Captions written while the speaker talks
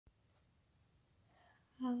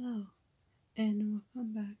Hello, and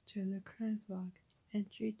welcome back to the crime vlog,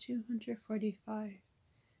 entry 245.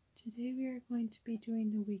 Today we are going to be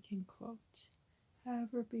doing the weekend quote.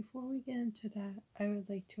 However, before we get into that, I would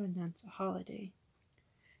like to announce a holiday.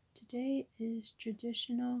 Today is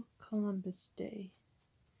traditional Columbus Day.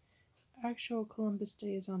 Actual Columbus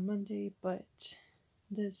Day is on Monday, but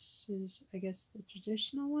this is, I guess, the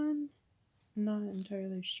traditional one. I'm not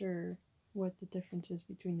entirely sure what the difference is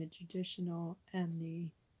between the traditional and the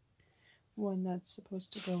one that's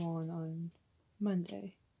supposed to go on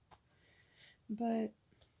Monday. But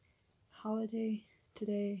holiday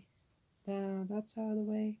today, that's out of the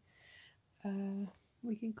way.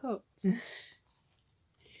 We can quote.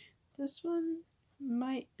 This one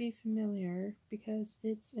might be familiar because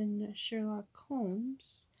it's in Sherlock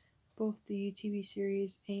Holmes, both the TV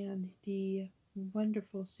series and the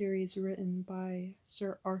wonderful series written by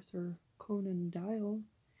Sir Arthur Conan Doyle.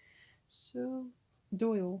 So,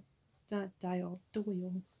 Doyle. Not Dial,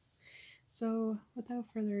 Doyle. So, without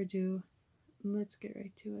further ado, let's get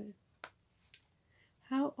right to it.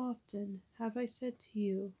 How often have I said to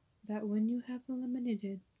you that when you have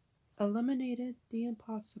eliminated the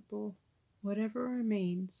impossible, whatever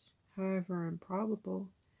remains, however improbable,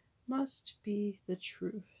 must be the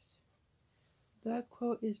truth? That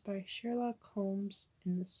quote is by Sherlock Holmes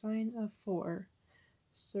in The Sign of Four,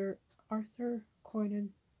 Sir Arthur Conan,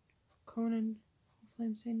 hopefully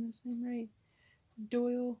I'm saying this name right,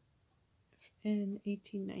 Doyle, in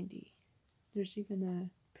 1890. There's even a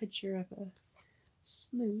picture of a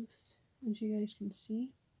sleuth, as you guys can see.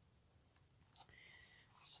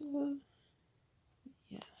 So,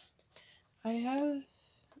 yeah. I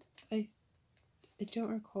don't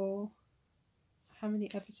recall how many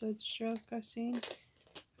episodes of Sherlock I've seen.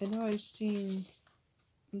 I know I've seen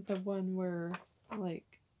the one where,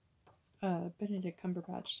 like, Benedict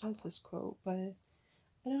Cumberbatch says this quote, but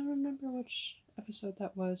I don't remember which episode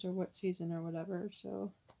that was or what season or whatever,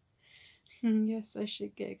 so yes, I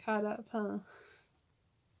should get caught up, huh?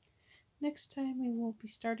 Next time we will be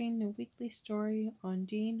starting the weekly story on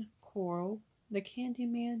Dean Corll, the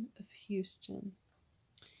Candyman of Houston.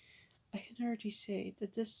 I can already say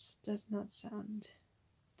that this doesn't sound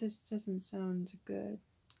good,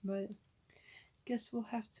 but guess we'll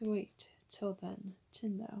have to wait till then to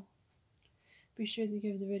know. Be sure to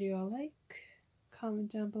give the video a like,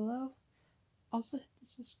 comment down below, also hit the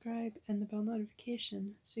subscribe and the bell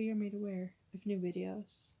notification so you're made aware of new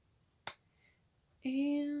videos.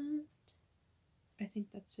 And I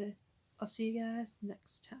think that's it. I'll see you guys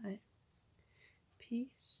next time.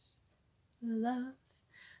 Peace, love,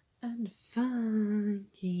 and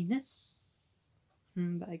funkiness.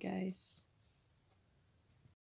 Bye guys.